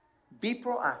 Be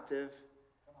proactive.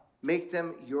 Make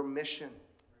them your mission.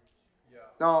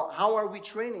 Now, how are we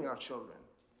training our children?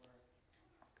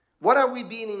 What are we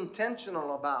being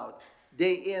intentional about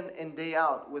day in and day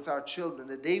out with our children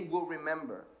that they will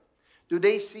remember? Do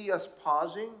they see us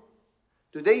pausing?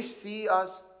 Do they see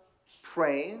us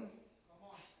praying?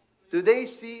 Do they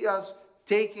see us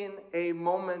taking a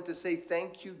moment to say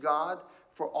thank you, God,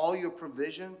 for all your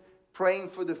provision? Praying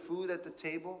for the food at the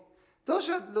table? Those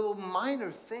are little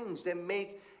minor things that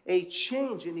make a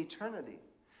change in eternity.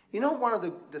 One of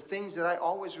the things that I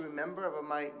always remember about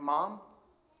my mom,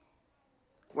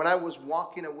 when I was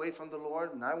walking away from the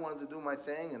Lord and I wanted to do my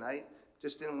thing and I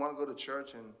just didn't want to go to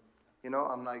church and,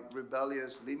 I'm like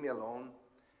rebellious, leave me alone.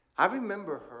 I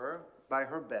remember her by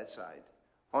her bedside,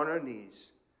 on her knees,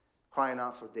 crying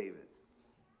out for David.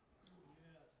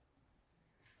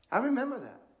 I remember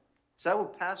that. So I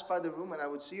would pass by the room and I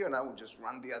would see her and I would just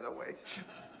run the other way.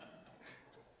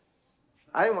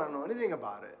 I didn't want to know anything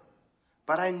about it.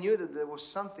 But I knew that there was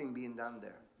something being done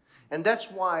there. And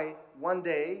that's why one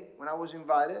day when I was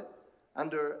invited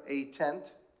under a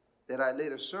tent that I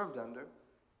later served under,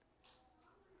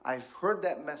 I've heard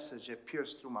that message that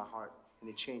pierced through my heart and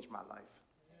it changed my life.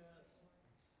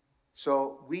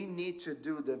 So we need to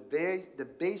do the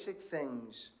basic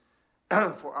things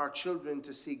for our children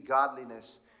to see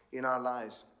godliness in our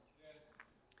lives.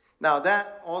 Now,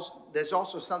 there's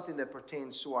also something that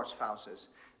pertains to our spouses.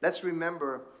 Let's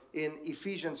remember in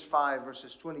Ephesians 5,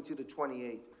 verses 22 to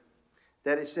 28,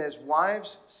 that it says,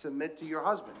 wives, submit to your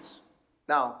husbands.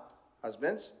 Now,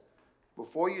 husbands,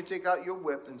 before you take out your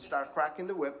whip and start cracking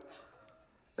the whip,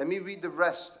 let me read the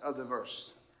rest of the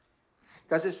verse.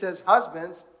 Because it says,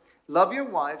 husbands, love your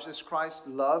wives as Christ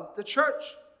loved the church.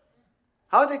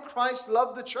 How did Christ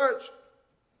love the church?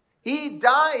 He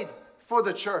died for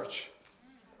the church.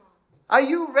 Are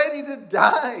you ready to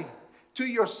die to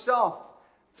yourself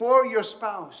for your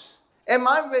spouse? Am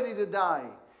I ready to die?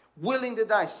 Willing to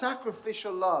die?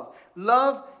 Sacrificial love.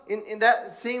 Love, in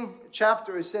that same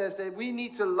chapter, it says that we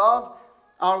need to love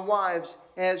our wives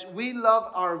as we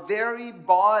love our very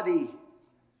body.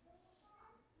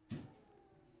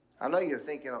 I know you're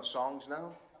thinking of songs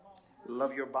now.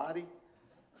 Love your body.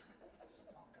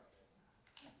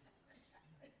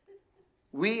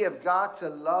 We have got to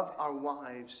love our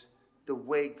wives the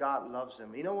way God loves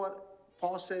them. You know what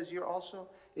Paul says here also?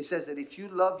 It says that if you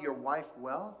love your wife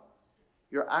well,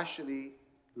 you're actually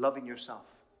loving yourself.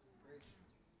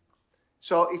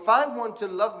 So if I want to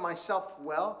love myself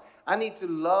well, I need to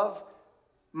love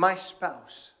my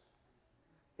spouse.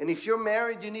 And if you're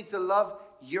married, you need to love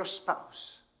your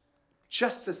spouse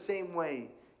just the same way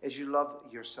as you love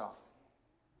yourself.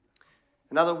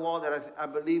 Another wall that I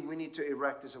believe we need to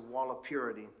erect is a wall of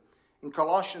purity. In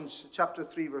Colossians chapter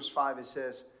 3, verse 5, it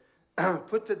says,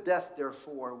 put to death,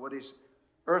 therefore, what is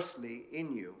earthly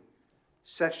in you,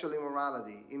 sexual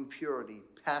immorality, impurity,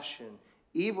 passion,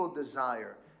 evil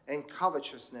desire, and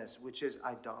covetousness, which is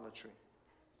idolatry.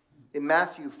 In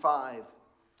Matthew 5,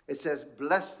 it says,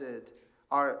 blessed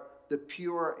are the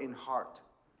pure in heart,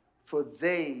 for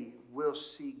they will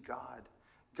see God.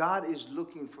 God is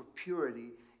looking for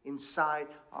purity inside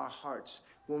our hearts.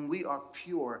 When we are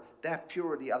pure, that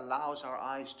purity allows our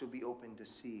eyes to be open to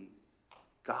see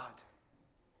God.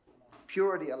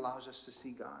 Purity allows us to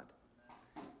see God.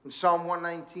 In Psalm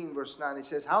 119, verse 9, it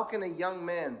says, how can a young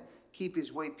man keep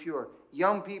his way pure?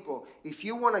 Young people, if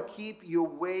you want to keep your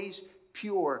ways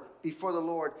pure before the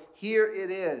Lord, here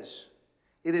it is.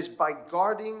 It is by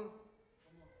guarding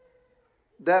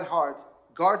that heart,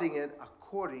 guarding it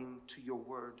according to your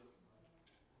word.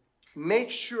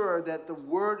 Make sure that the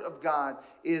word of God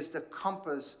is the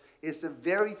compass, is the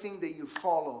very thing that you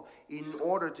follow in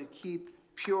order to keep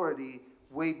purity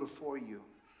way before you,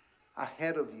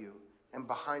 ahead of you, and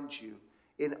behind you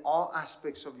in all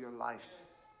aspects of your life.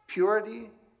 Purity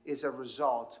is a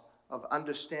result of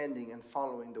understanding and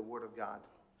following the word of God.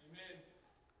 Amen.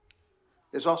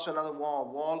 There's also another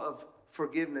wall of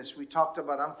forgiveness. We talked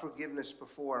about unforgiveness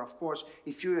before. Of course,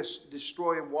 if you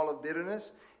destroy a wall of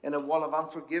bitterness and a wall of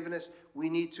unforgiveness, we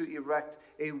need to erect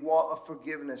a wall of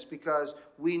forgiveness, because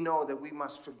we know that we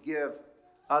must forgive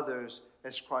others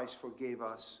as Christ forgave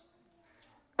us.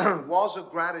 Walls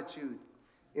of gratitude.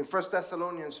 In 1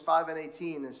 Thessalonians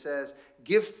 5:18, it says,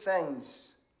 give thanks.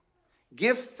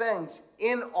 Give thanks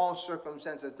in all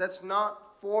circumstances. That's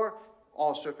not for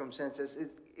all circumstances.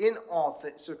 It's in all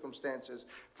circumstances.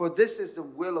 For this is the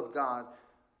will of God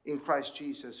in Christ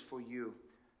Jesus for you.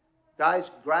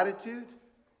 Guys, gratitude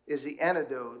is the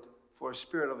antidote for a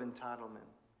spirit of entitlement.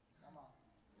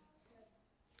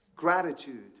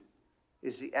 Gratitude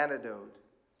is the antidote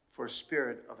for a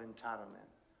spirit of entitlement.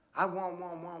 I want.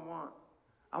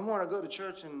 I want to go to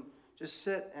church and just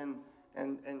sit and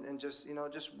just,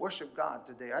 just worship God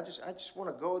today. I just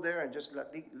want to go there and just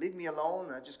leave me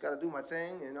alone. I just got to do my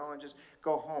thing, and just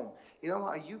go home.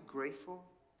 Are you grateful,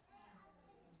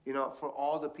 for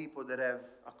all the people that have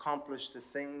accomplished the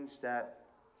things that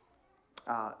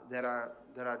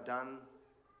are done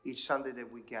each Sunday that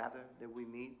we gather, that we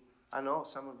meet? I know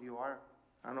some of you are.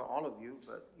 I know all of you,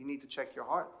 but you need to check your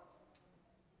heart.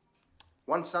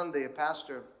 One Sunday, a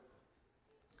pastor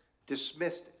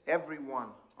dismissed everyone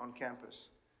on campus.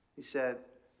 He said,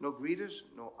 no greeters,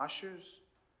 no ushers,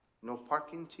 no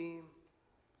parking team,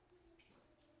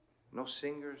 no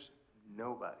singers,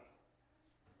 nobody.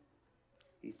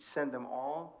 He'd send them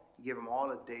all, give them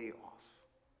all a day off.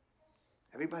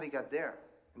 Everybody got there,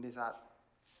 and they thought,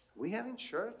 are we having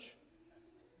church?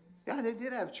 Yeah, they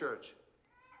did have church.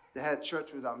 They had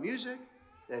church without music.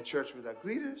 They had church without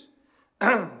greeters.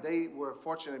 They were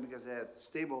fortunate because they had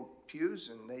stable pews,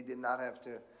 and they did not have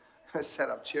to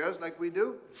set up chairs like we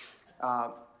do.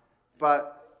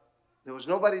 But there was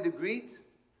nobody to greet.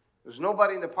 There was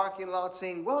nobody in the parking lot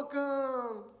saying,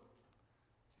 welcome.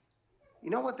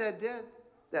 You know what that did?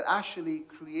 That actually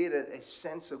created a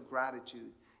sense of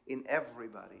gratitude in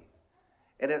everybody.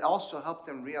 And it also helped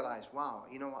them realize, wow,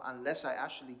 unless I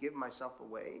actually give myself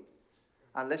away,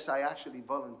 unless I actually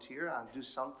volunteer and do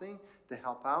something to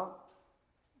help out,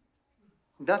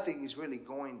 nothing is really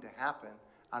going to happen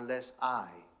unless I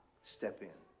step in.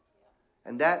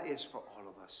 And that is for all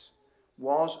of us.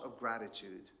 Walls of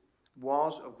gratitude.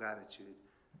 Walls of gratitude.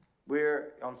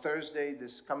 We're on Thursday,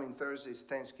 this coming Thursday is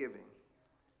Thanksgiving.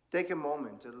 Take a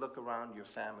moment to look around your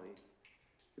family,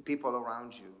 the people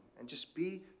around you, and just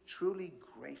be truly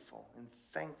grateful and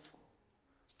thankful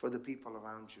for the people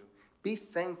around you. Be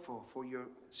thankful for your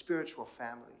spiritual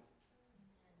family.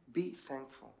 Be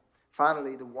thankful.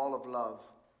 Finally, the wall of love.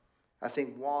 I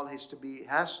think wall has to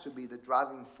be the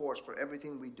driving force for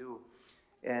everything we do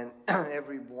and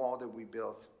every wall that we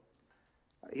build.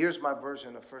 Here's my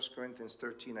version of 1 Corinthians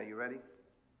 13. Are you ready?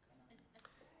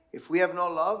 If we have no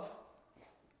love,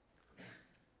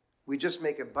 we just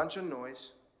make a bunch of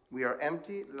noise. We are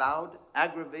empty, loud,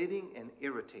 aggravating, and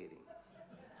irritating.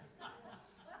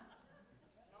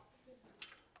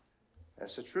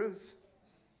 That's the truth.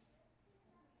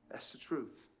 That's the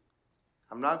truth.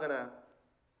 I'm not going to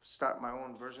start my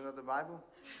own version of the Bible,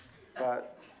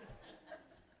 but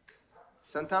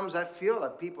sometimes I feel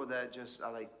like people that just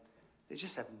are like, they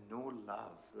just have no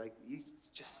love. Like, you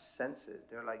just sense it.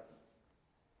 They're like,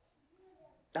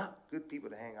 not good people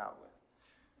to hang out with.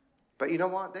 But you know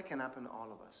what? That can happen to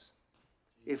all of us.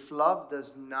 If love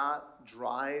does not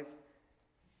drive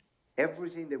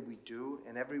everything that we do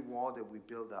and every wall that we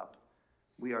build up,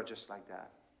 we are just like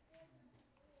that.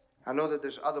 I know that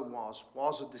there's other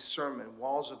walls of discernment,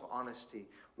 walls of honesty,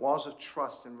 walls of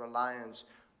trust and reliance,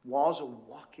 walls of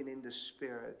walking in the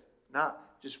Spirit,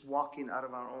 not just walking out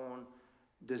of our own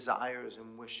desires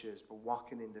and wishes, but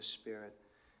walking in the Spirit.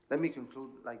 Let me conclude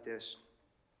like this.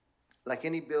 Like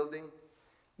any building,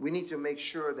 we need to make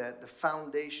sure that the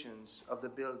foundations of the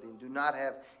building do not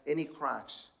have any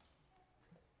cracks.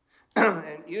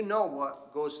 And you know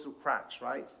what goes through cracks,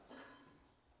 right?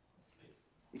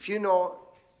 If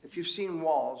you've seen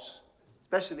walls,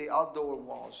 especially outdoor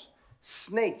walls,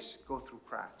 snakes go through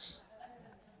cracks,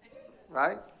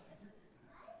 right?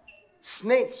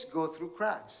 Snakes go through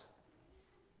cracks.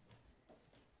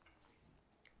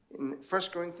 In 1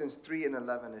 Corinthians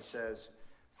 3:11 it says,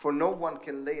 "For no one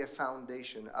can lay a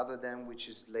foundation other than which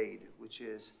is laid, which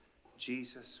is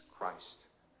Jesus Christ."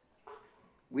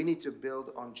 We need to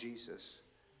build on Jesus.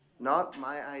 Not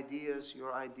my ideas,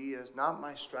 your ideas, not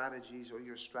my strategies or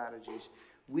your strategies.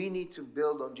 We need to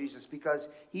build on Jesus because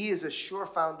he is a sure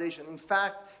foundation. In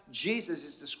fact, Jesus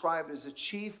is described as the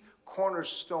chief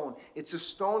cornerstone. It's a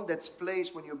stone that's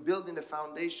placed when you're building the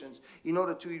foundations in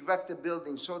order to erect a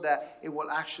building so that it will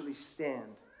actually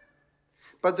stand.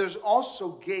 But there's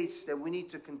also gates that we need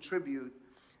to contribute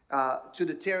to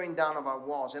the tearing down of our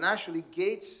walls. And actually,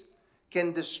 gates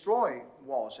can destroy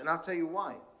walls. And I'll tell you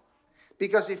why.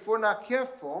 Because if we're not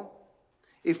careful,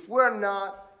 if we're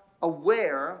not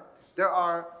aware, there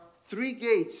are 3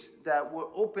 gates that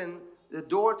will open the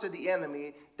door to the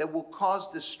enemy that will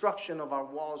cause destruction of our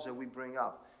walls that we bring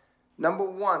up. Number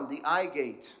 1, the eye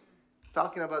gate. I'm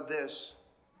talking about this.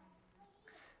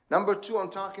 Number 2, I'm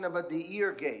talking about the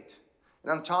ear gate.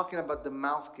 And I'm talking about the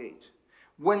mouth gate.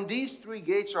 When these 3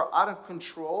 gates are out of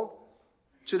control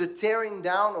to the tearing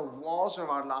down of walls of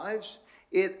our lives,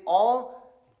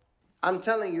 I'm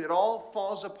telling you, it all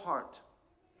falls apart.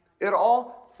 It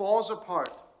all falls apart.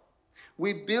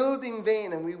 We build in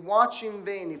vain and we watch in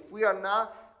vain if we are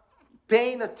not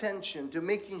paying attention to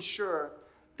making sure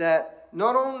that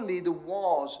not only the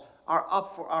walls are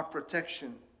up for our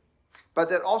protection, but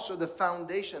that also the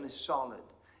foundation is solid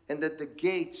and that the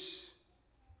gates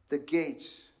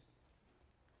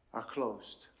are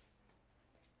closed.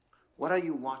 What are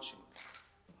you watching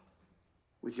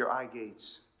with your eye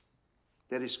gates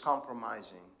that is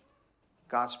compromising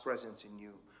God's presence in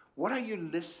you? What are you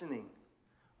listening?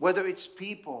 Whether it's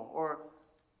people or,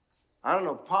 I don't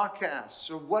know, podcasts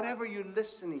or whatever you're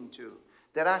listening to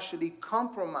that actually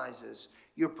compromises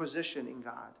your position in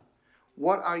God.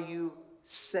 What are you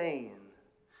saying?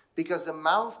 Because the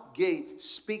mouth gate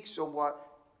speaks of what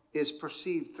is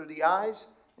perceived through the eyes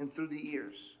and through the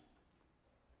ears.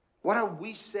 What are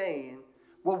we saying?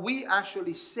 What we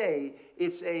actually say,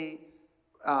 it's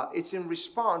in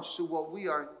response to what we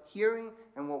are hearing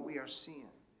and what we are seeing.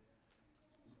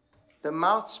 The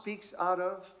mouth speaks out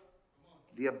of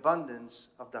the abundance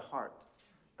of the heart.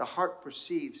 The heart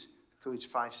perceives through its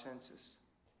 5 senses.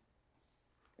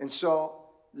 And so,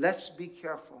 let's be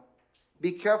careful.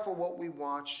 Be careful what we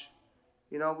watch.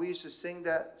 You know, we used to sing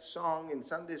that song in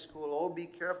Sunday school, "Oh, be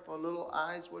careful, little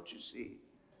eyes, what you see.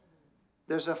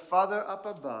 There's a Father up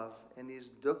above, and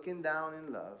he's looking down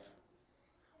in love.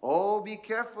 Oh, be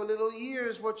careful, little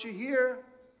ears, what you hear.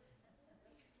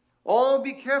 Oh,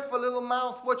 be careful, little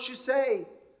mouth, what you say."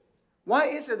 Why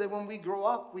is it that when we grow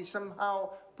up, we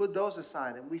somehow put those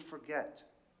aside and we forget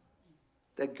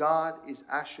that God is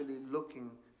actually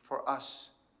looking for us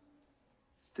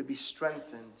to be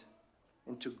strengthened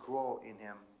and to grow in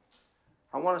him?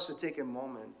 I want us to take a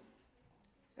moment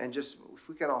and just, if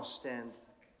we can all stand.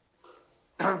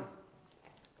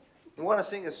 We want to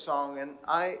sing a song, and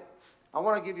I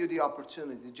want to give you the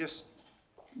opportunity to just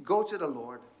go to the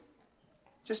Lord.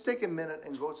 Just take a minute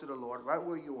and go to the Lord right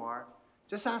where you are.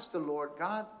 Just ask the Lord,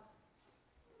 God,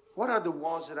 what are the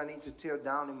walls that I need to tear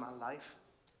down in my life?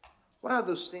 What are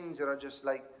those things that are just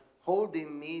like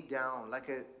holding me down, like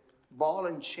a ball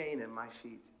and chain in my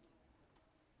feet?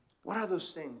 What are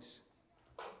those things?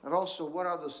 And also, what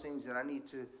are those things that I need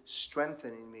to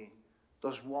strengthen in me?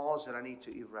 Those walls that I need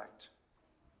to erect.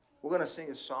 We're going to sing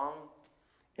a song.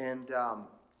 And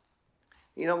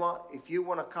you know what? If you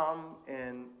want to come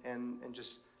and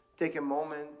just take a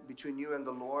moment between you and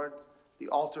the Lord, The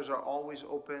altars are always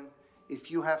open. If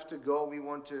you have to go, we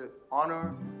want to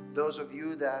honor those of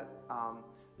you that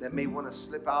may want to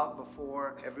slip out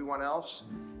before everyone else.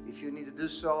 If you need to do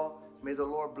so, may the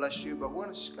Lord bless you. But we're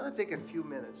just going to take a few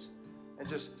minutes and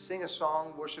just sing a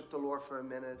song, worship the Lord for a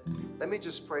minute. Let me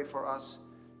just pray for us,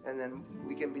 and then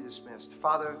we can be dismissed.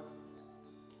 Father,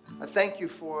 I thank you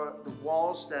for the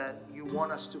walls that you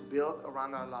want us to build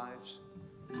around our lives.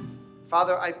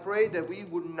 Father, I pray that we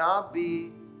would not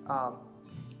be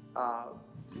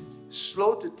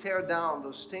slow to tear down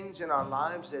those things in our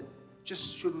lives that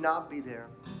just should not be there.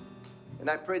 And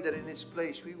I pray that in this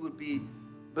place we would be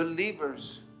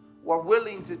believers who are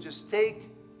willing to just take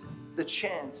the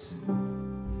chance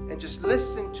and just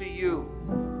listen to you,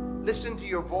 listen to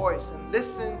your voice, and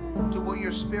listen to what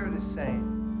your Spirit is saying.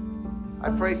 I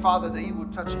pray, Father, that you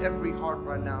would touch every heart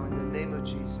right now in the name of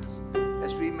Jesus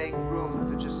as we make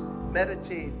room to just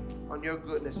meditate on your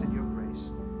goodness and your grace.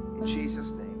 In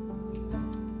Jesus' name.